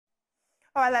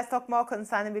All right, let's talk more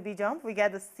concerning Beebeejump. We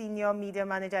get the senior media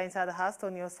manager inside the house,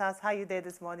 Tony Osas. How you there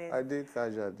this morning? I did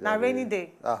casual. Now, rainy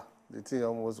day. The thing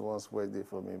almost was wet day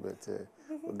for me, but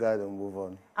we gotta move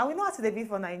on. And we know how to be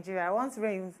for Nigeria. Once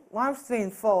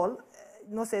rain fall,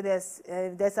 say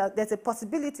there's a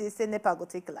possibility say NEPA go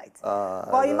take light.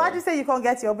 But imagine say you can't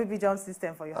get your Beebeejump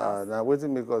system for your house. Now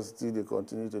waiting because still they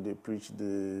continue to preach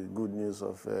the good news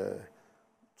of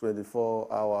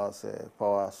 24 hours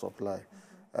power supply.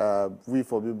 We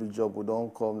for Beebeejump, we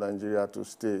don't come Nigeria to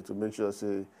stay to make sure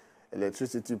say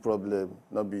electricity problem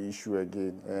not be issue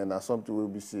again, and as something will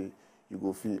be say you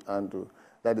go feel handle.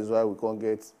 That is why we can't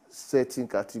get certain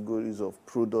categories of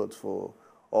products for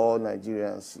all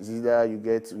Nigerians. It's either you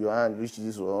get your hand reach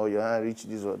this one, or your hand reach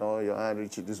this one, or your hand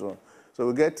reach this one. So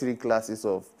we get 3 classes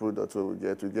of products where we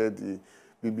get the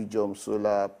Beebeejump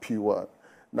Solar P1.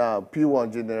 Now,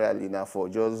 P1 generally now for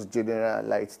just general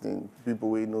lighting,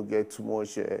 people will not get too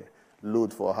much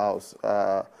load for house.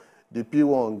 The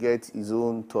P1 gets his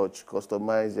own touch,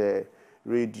 customized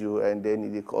radio, and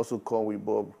then it also come with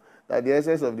bulb. Now, the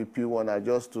essence of the P1 are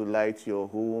just to light your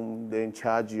home, then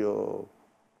charge your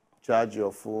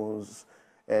phones,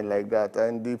 and like that.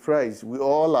 And the price,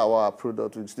 all our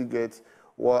products, we still get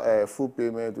full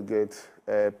payment, we get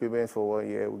payment for 1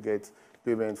 year, we get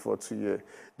payment for 2 years.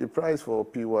 The price for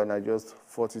P1 are just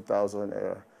 40,000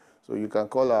 naira. So you can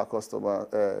call our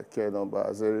customer care number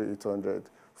 0800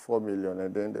 4 million,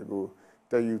 and then they go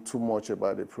tell you too much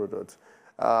about the product.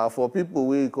 For people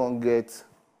where you can't get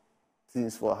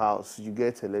things for house, you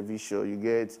get television, you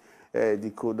get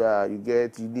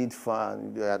decoder, you need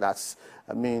fan. That's,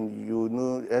 I mean,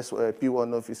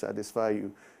 P1 office satisfy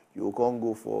you. You can't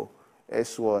go for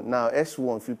S1. Now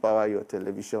S1 if you power your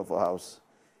television for house.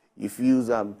 If you use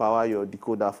and power your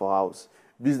decoder for house,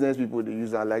 business people they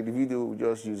use that, like the video we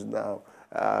just use now,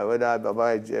 whether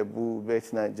Baba Ejebu,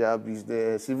 Bet Niger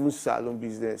business, even salon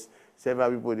business,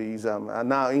 several people they use them. And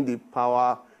now in the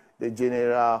power the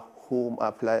general home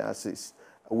appliances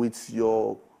with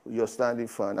your standing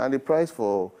fan. And the price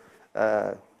for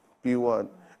P1,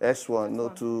 S1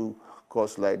 not to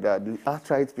cost like that. The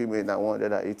outright payment at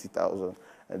 180,000,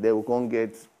 and then we can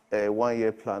get a 1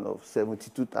 year plan of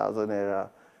 72,000 naira.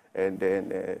 And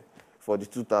then for the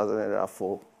 2,000 naira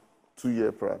for 2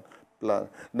 year plan.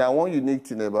 Now, one unique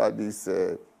thing about this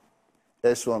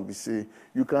S1 BC,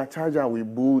 you can charge them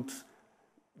with both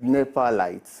NEPA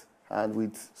lights and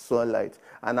with sunlight.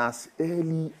 And as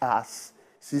early as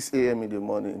 6 a.m. in the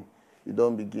morning, you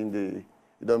don't begin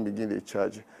the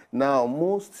charge. Now,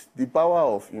 the power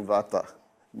of inverter,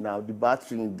 now the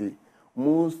battery in the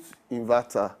most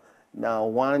inverter. Now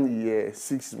 1 year,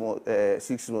 6 months,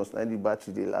 and the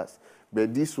battery they last.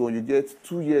 But this one, you get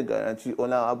 2 year guarantee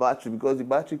on our battery because the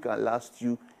battery can last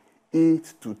you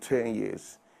 8 to 10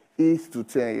 years. 8 to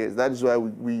 10 years. That is why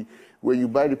when you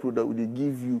buy the product, they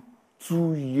give you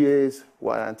 2 years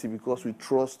warranty because we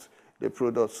trust the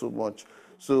product so much.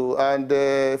 So, and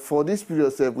for this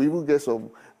period, we will get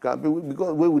some campaign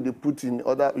because where would they put in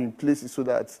places so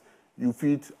that you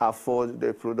fit afford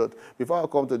the product. Before I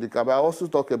come to the campaign, I also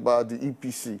talk about the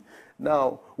EPC.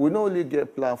 Now, we not only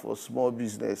get plan for small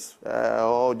business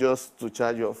or just to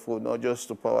charge your phone or just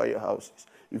to power your houses.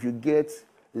 If you get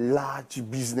large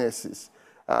businesses,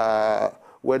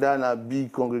 whether in a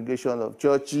big congregation of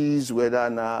churches, whether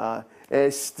in a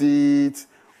estate,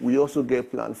 we also get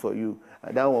plan for you.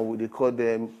 And that one, they call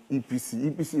them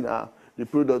EPC. EPC now, the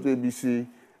product EPC,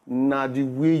 now the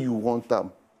way you want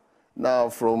them. Now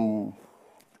from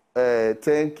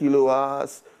 10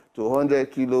 kilowatts to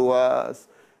 100 kilowatts,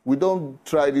 we don't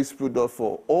try this product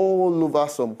for all over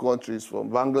some countries, from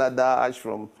Bangladesh,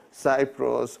 from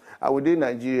Cyprus, and within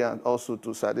Nigeria also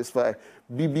to satisfy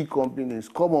BB companies.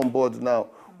 Come on board now.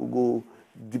 We go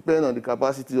depend on the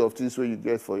capacity of things where you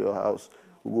get for your house.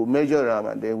 We go measure them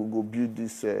and then we go build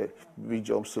this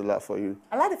Beebeejump solar for you.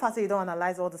 I like the fact that you don't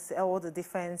analyze all the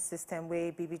different system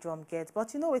where Beebeejump gets.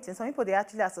 But you know what? Some people they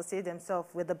actually associate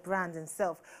themselves with the brand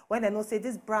itself. When they know say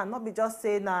this brand, not be just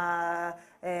saying 2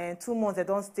 months they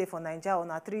don't stay for Nigeria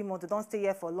or 3 months they don't stay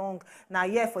here for long. Now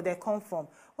here for their come from.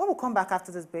 When we come back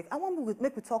after this break, I want to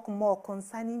make we talk more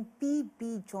concerning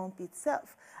Beebeejump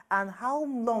itself and how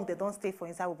long they don't stay for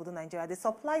inside Obodo Nigeria. They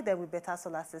supply them with better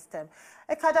solar system.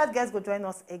 A cadre guest will join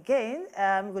us again.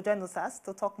 Will join us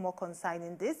to talk more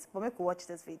concerning this. But make we watch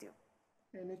this video.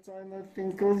 Anytime I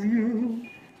think of you,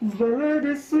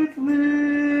 very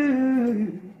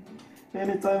sweetly.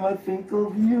 Anytime I think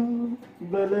of you,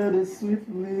 very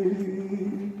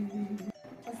sweetly.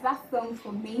 Is that song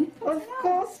for me? Of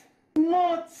course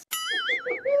not.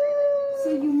 So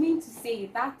you mean to say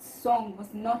that song was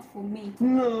not for me?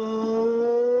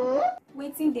 No.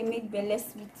 Waiting they make belle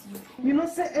sweet you. You know,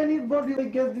 say anybody will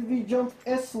get Beebeejump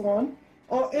S1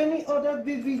 or any other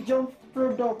Beebeejump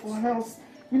product or else.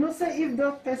 You know, say if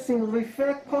that person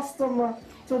refer customer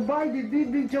to buy the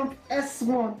Beebeejump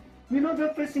S1, you know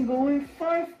that person go win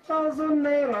 5,000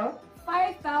 naira.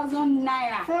 5,000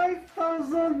 naira.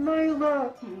 5,000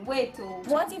 naira. Wait, oh.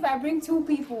 What if I bring 2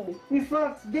 people? In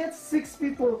fact, get 6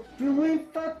 people, you win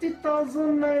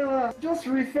 30,000 naira. Just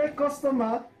refer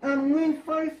customer and win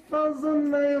 5,000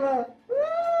 naira.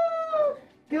 Woo!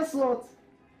 Guess what?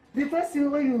 The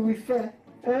person where you refer,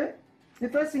 the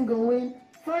person go win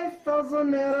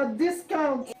 5,000 naira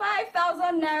discount.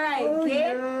 5,000 naira Oh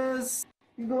again? yes.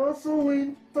 You go also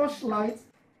win torchlight,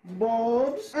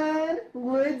 bulbs, and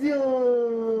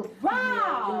radio.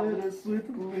 Wow! Yeah, sweet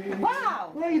win. Wow!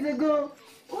 Where you dey go?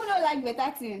 Who don't like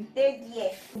better thing? Take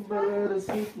here. Better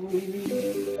sweet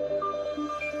win.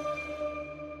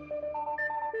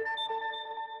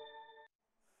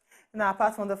 Now,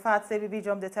 apart from the fact, say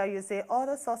Beebeejump, they tell you, say all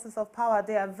the sources of power,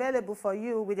 they are available for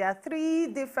you with their 3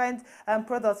 different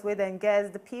products where then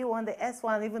get the P1, the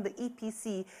S1, even the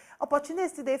EPC.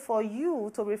 Opportunity today for you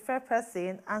to refer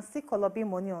person and still collect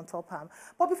money on top of.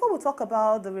 But before we talk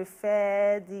about the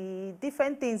refer, the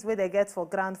different things where they get for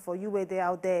grant for you where they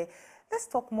out there, let's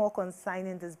talk more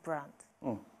concerning this brand.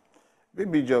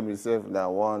 Beebeejump itself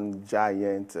now one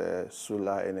giant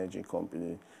solar energy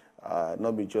company.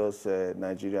 Not be just a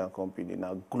Nigerian company,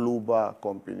 now global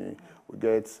company. We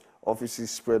get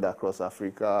offices spread across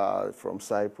Africa, from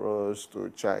Cyprus to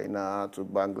China to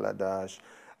Bangladesh.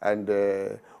 And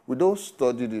we don't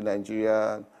study the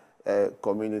Nigerian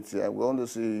community. And we want to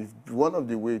see if one of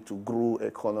the ways to grow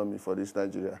economy for this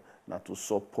Nigeria now to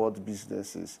support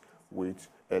businesses with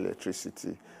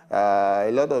electricity.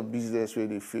 A lot of business where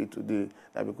they fail today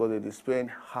now because they spend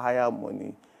higher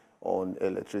money on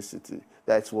electricity.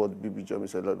 That's what Beebeejump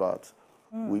is all about.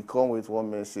 We come with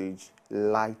one message: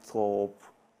 light up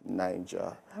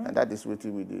Nigeria, and that is what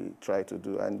we try to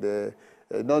do. And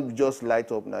not just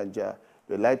light up Nigeria,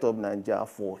 but light up Nigeria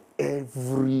for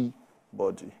everybody.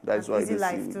 That's why easy they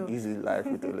life see too. easy life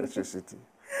with electricity.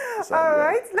 So, All yeah.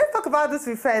 right, let's talk about this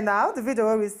refer now. The video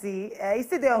where we see,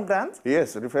 is it there on ground?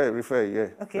 Yes, refer,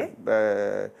 yeah.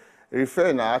 Okay.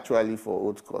 Refer now actually for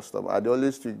old customers. I dey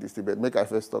always tweak this thing, but make I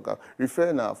first talk out.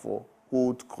 Refer now for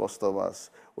old customers.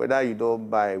 Whether you don't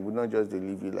buy, we not just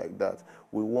leave you like that.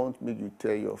 We want make you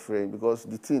tell your friend because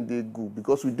the thing they good.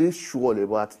 Because we dey sure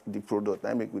about the product.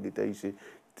 I make we tell you say,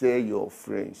 tell your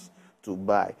friends to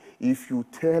buy. If you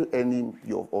tell any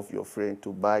of your friend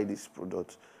to buy this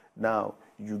product, now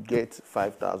you get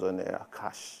 5,000 naira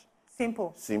cash.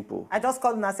 Simple. Simple. I just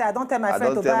called and I say, I don't tell my I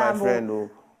friend don't to buy tell my am, friend, oh. no.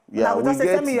 Yeah, Now, we just say,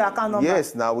 get, send me your account number.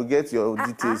 Yes, now we get your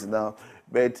details now.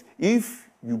 But if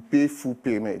you pay full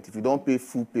payment, if you don't pay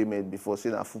full payment before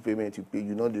saying a full payment you pay,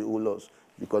 you know the owe us,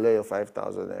 you collect your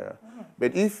 5,000 naira.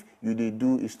 But if you dey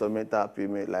do instrumental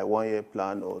payment like 1-year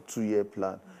plan or 2-year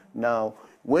plan, now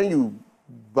when you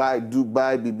buy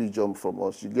Beebeejump from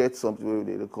us, you get something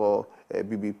they call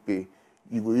BB Pay.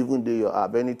 You will even do your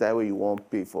app anytime where you want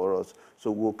pay for us.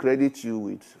 So we'll credit you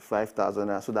with 5,000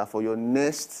 naira so that for your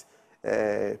next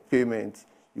payment,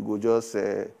 you go just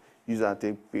use and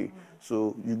take pay.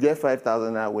 So you get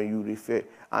 5,000 naira when you refer.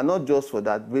 And not just for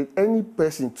that, but any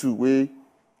person too where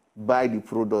buy the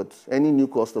product, any new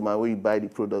customer where you buy the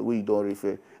product, where you don't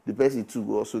refer, the person too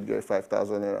will also get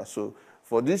 5,000 naira. So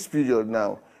for this period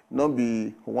now, not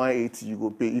be 180 you go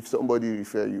pay if somebody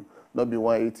refer you. Not be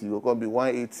 180, you can be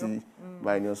 180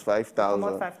 minus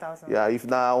 5,000. 5,000. Yeah, if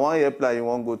now 1-year plan you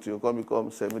want to go to, you can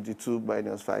become 72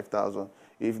 minus 5,000.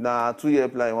 If now 2-year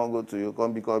plan you want to go to, you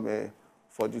can become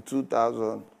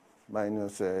 42,000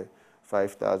 minus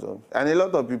 5,000. And a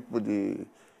lot of people, they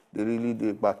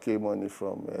really back money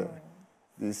from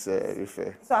this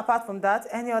refer. So apart from that,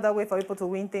 any other way for people to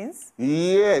win things?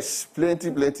 Yes, plenty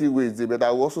ways. But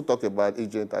I will also talk about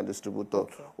agent and distributor.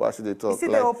 Okay. What should they talk? Is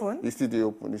still like, open? It's still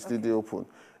open. It's still open.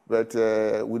 But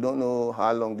we don't know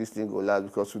how long this thing will last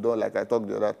because we don't, like I talked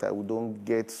the other time, we don't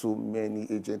get so many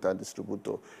agent and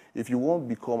distributor. If you want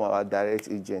to become our direct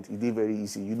agent, it is very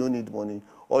easy. You don't need money.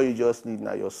 All you just need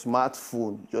now your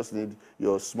smartphone. You just need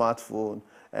your smartphone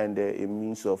and a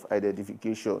means of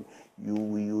identification.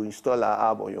 You install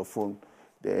our app on your phone,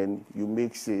 then you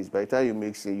make sales. By the time you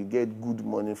make sales, you get good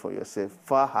money for yourself,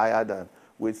 far higher than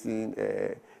waiting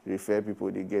refer people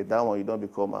they get. That one, you don't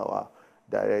become our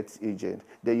direct agent.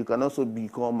 Then you can also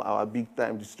become our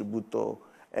big-time distributor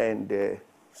and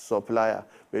supplier.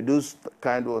 But those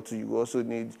kind of things, you also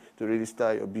need to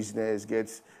register your business,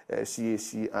 get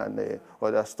CAC and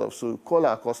other stuff. So call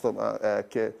our customer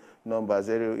care number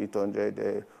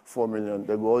 0800 4 million.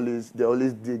 They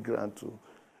always dig grant to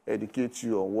educate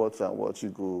you on what and what you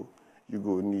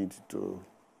go need to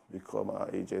become our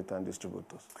agent and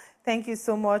distributors. Thank you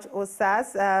so much,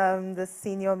 Osas, the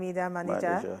senior media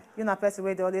manager. You know, person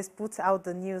where they always put out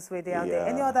the news where they are there.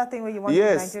 Any other thing where you want to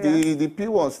Nigeria? Yes, the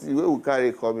P1s, the way we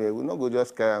carry come here, we not go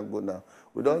just carry and go now.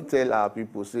 We don't tell our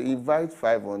people, say, invite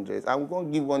 500. I'm going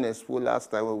to give one expo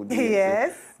last time when we did it.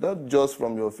 Yes. Not just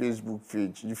from your Facebook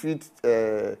page. You fit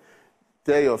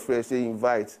tell your friends, say,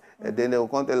 invite. And then they will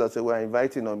come tell us, say, we're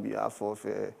inviting on behalf of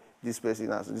this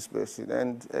person and this person.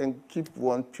 And keep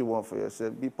one P1 for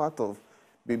yourself. Be part of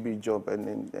Beebeejump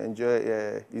and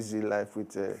enjoy easy life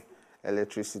with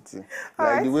electricity.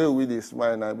 Like the way we dey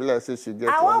smile now, be like say she get.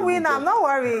 I won't win them, no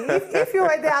worry. If you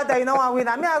were there out there, you know I win.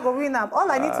 I mean, I go win them.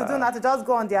 All I need to do now to just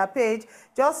go on their page,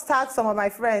 just tag some of my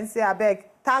friends, say I beg,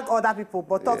 tag other people,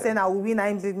 but talk saying I will win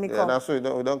and big me come. That's why we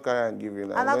don't carry and give you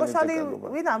now. And I go surely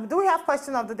win them. Do we have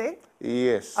question of the day?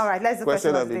 Yes. All right, let's do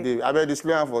question of the day. I bet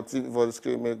display for the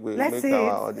screen make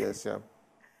our audience. Yeah.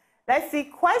 Let's see,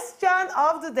 question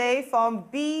of the day from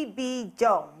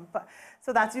Beebeejump,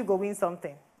 so that you go win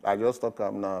something. I just talk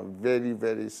them now. Very,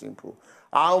 very simple.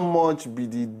 How much be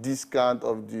the discount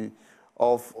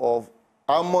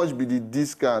how much be the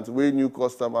discount where new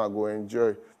customer go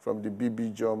enjoy from the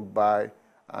Beebeejump buy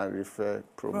and refer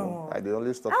promo? I the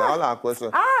only stop all our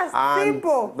questions.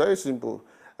 Simple. Very simple.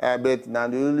 But now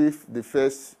the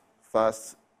first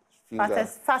fastest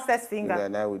finger.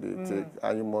 And I will take.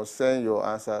 And you must send your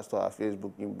answers to our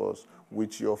Facebook inbox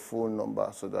with your phone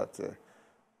number so that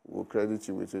we'll credit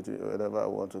you with it, whatever I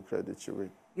want to credit you with.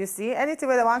 You see, anything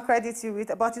where they want credit you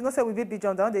with, but you know, say we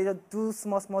Beebeejump, they just do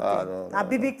small things.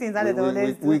 Big things that they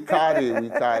always do. We carry.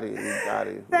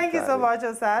 Thank you so much,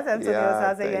 Osas. Anthony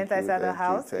Osas, you enter inside the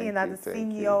house. Being the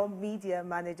senior media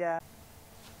manager.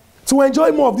 To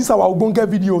enjoy more of these our Ogbonge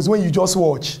videos when you just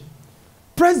watch,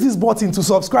 press this button to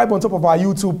subscribe on top of our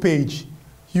YouTube page.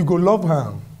 You go love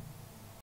her.